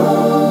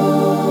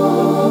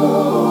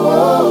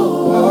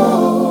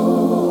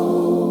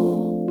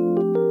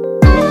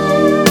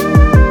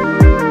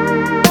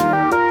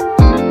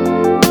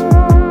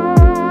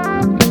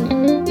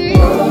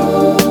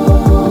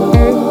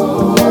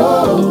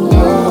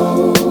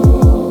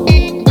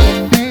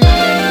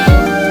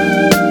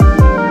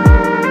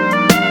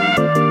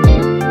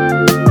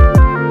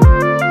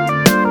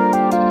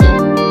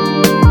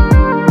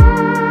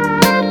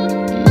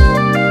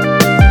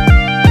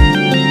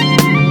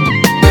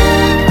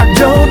 I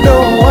don't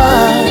know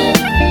why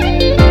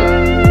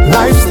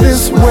life's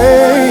this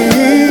way.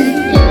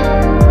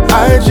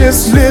 I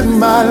just live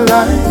my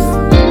life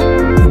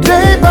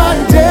day by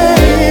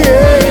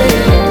day.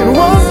 And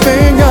one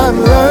thing I've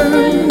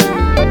learned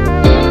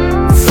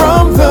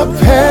from the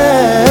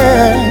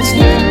past,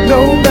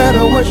 no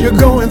matter what you're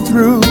going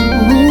through,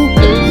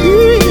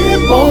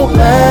 it won't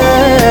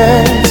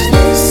last.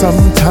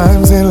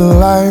 Sometimes in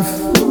life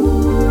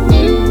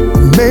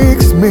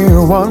makes me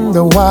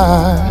wonder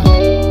why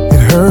it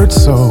hurts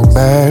so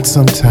bad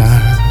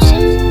sometimes.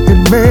 It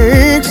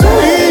makes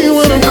me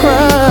wanna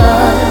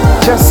cry.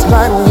 Just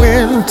like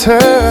winter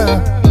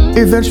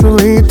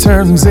eventually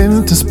turns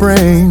into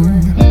spring.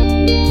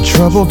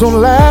 Trouble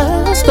don't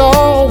last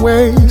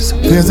always.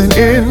 There's an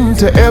end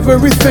to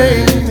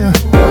everything.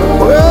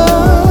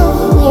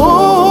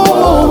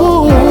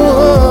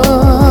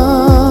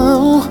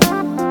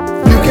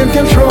 You can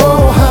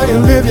control how you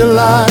live your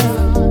life.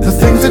 The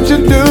things that you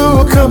do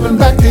are coming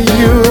back to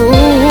you.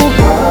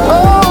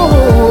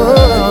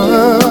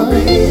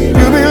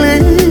 You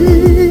believe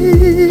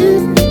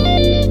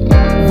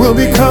will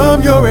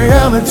become your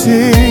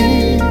reality.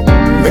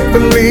 Make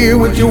believe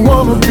what you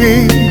wanna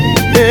be.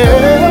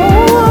 Yeah.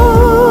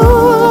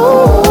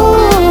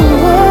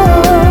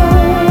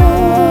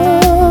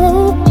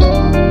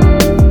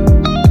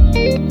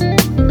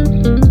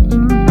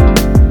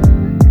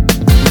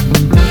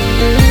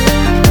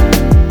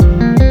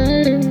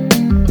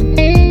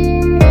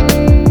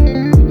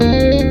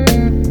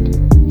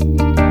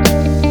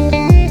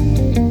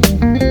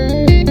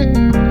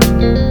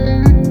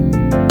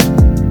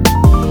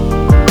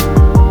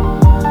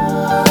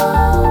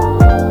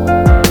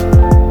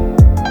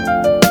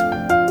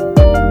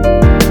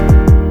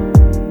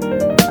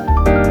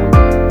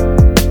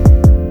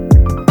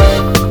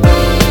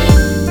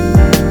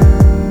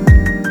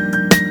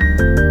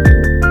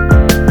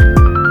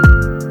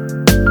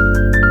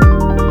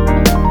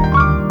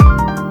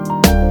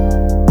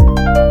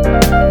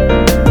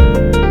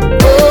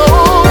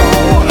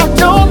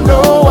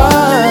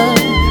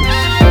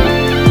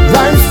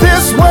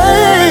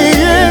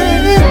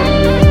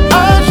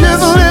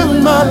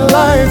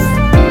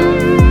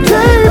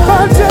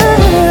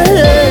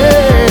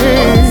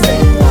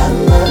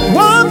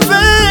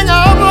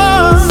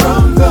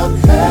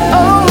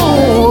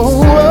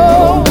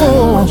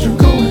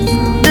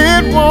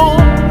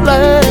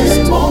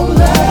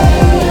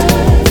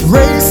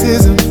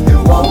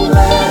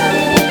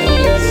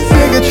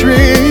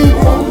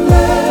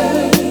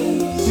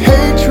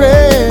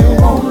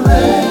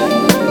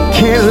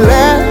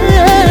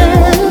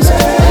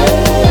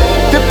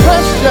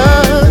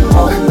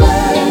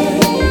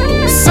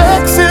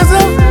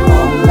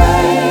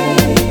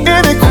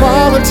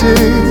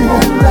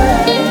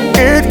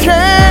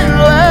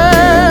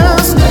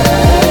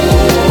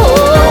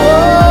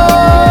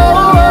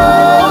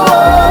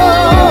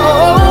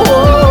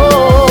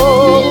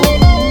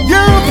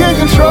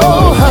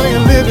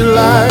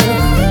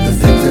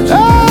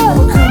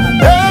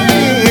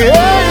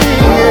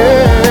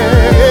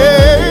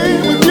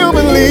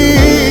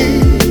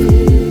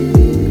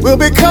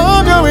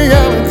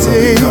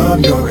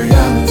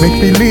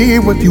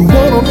 believe what you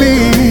wanna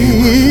be.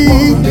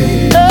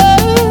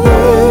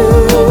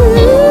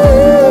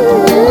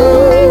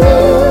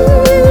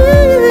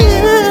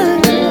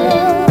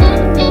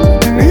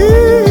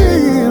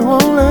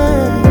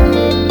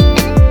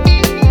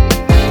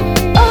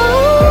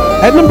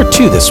 At number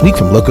 2 this week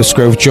from Locust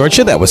Grove,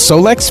 Georgia, that was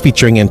Solex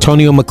featuring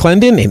Antonio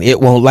McClendon and It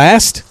Won't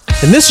Last.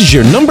 And this is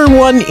your number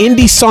 1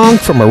 indie song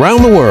from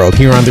around the world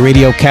here on the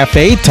Radio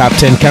Cafe Top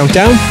 10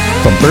 Countdown.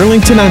 From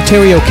Burlington,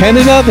 Ontario,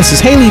 Canada, this is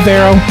Haley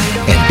Varro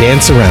and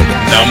Dance Around It.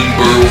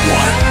 Number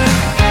 1.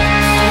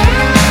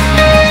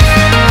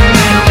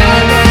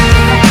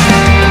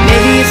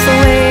 Maybe it's the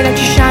way that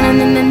you're shining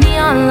in the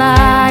neon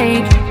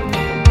light.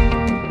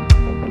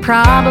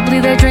 Probably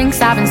the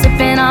drinks I've been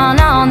sipping on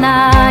all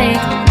night.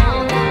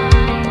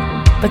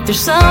 But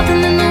there's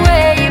something in the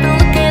way you've been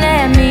looking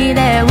at me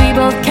that we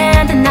both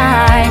can't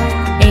deny.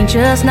 Ain't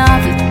just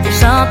nothing, there's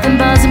something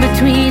buzzing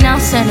between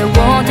us, and it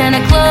won't end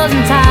at closing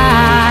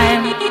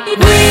time.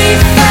 We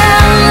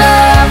found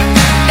love,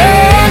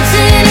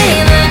 dancing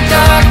in the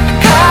dark,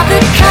 caught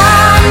the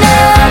kind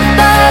of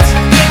buzz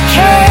you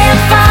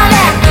can't find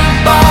at the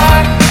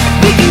bar.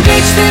 We can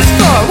reach this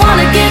floor,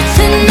 wanna get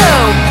to know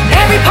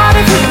every part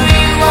of who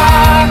you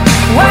are.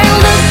 We're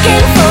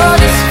looking for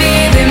this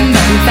feeling,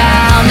 but we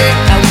found it.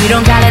 We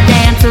don't gotta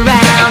dance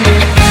around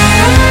it.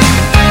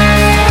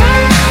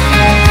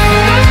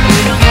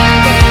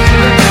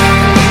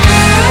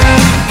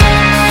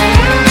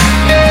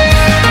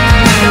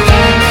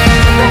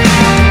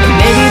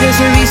 Maybe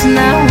there's a reason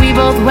that we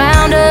both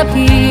wound up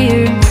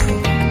here.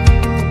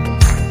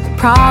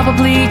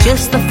 Probably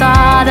just the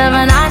thought of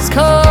an ice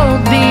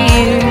cold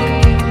beer.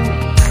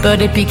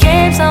 But it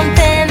became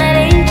something that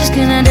ain't just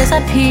gonna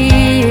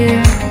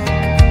disappear.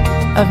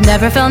 I've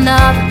never felt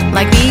nothing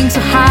like being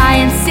so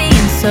high and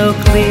seeing so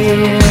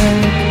clear.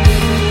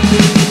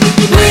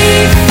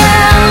 We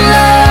found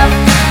love,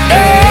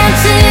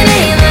 dancing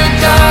in the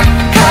dark,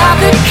 caught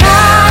the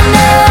kind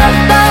of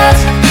buzz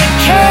you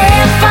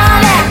can't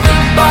find at the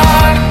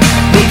bar.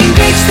 We can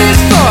reach this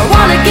floor,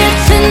 wanna get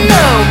to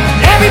know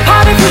every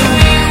part of who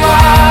you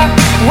are.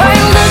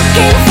 We're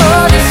looking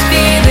for this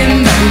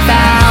feeling, but we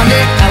found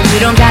it. We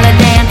don't gotta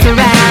dance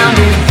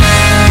around it.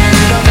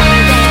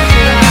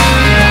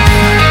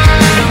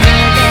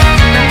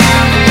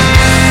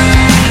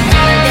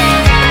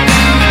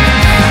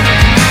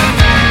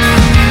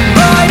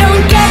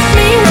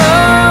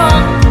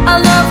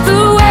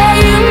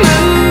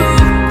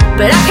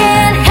 But I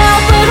can't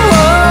help but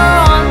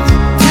want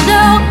to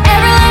know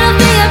every little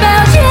thing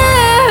about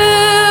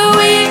you.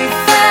 We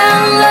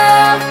found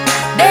love,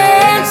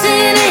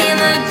 dancing in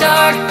the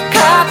dark,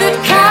 caught the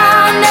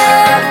kind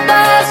of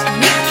buzz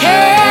you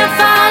can't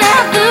find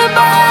at the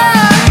bar.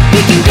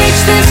 We can reach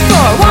this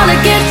floor, wanna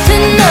get to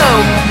know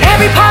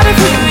every part of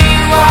who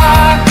you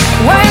are.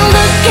 We're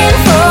looking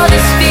for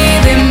this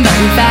feeling, but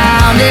we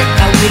found it.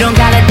 We don't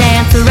gotta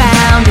dance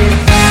around it.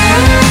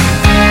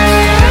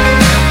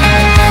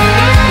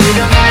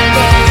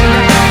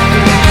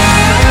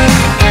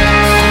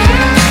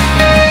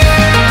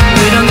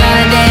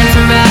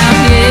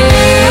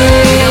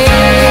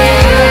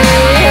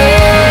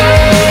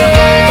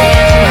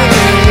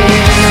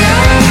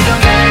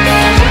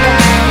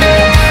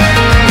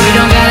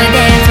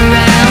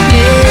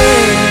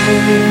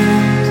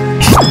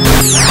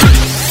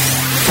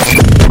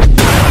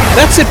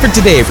 That's it for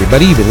today,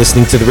 everybody. You've been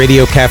listening to the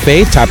Radio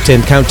Cafe Top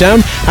 10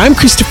 Countdown. I'm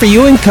Christopher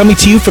Ewing, coming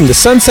to you from the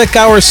Sunset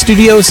Gower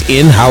Studios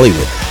in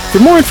Hollywood. For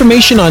more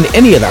information on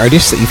any of the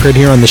artists that you've heard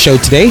here on the show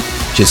today,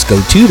 just go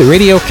to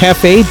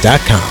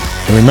theradiocafe.com.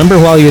 And remember,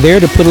 while you're there,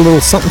 to put a little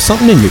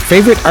something in your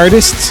favorite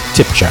artist's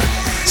tip jar.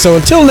 So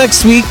until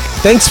next week,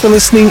 thanks for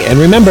listening, and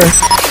remember,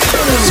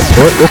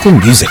 support local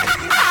music.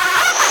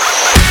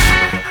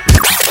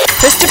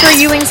 Christopher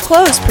Ewing's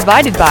clothes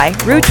provided by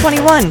Rue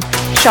 21.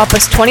 Shop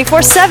us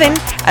 24/7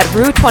 at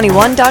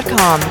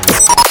rue21.com.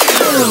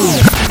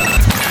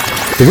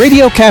 The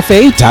Radio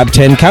Cafe Top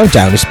 10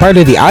 Countdown is part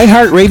of the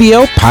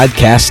iHeartRadio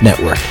Podcast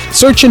Network.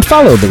 Search and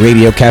follow the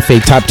Radio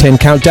Cafe Top 10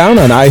 Countdown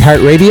on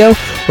iHeartRadio,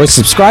 or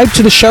subscribe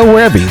to the show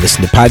wherever you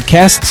listen to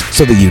podcasts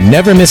so that you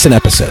never miss an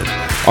episode.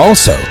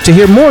 Also, to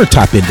hear more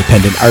top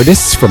independent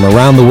artists from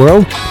around the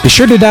world, be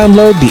sure to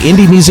download the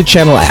Indie Music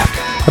Channel app,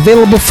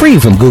 available free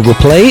from Google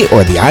Play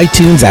or the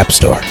iTunes App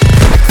Store.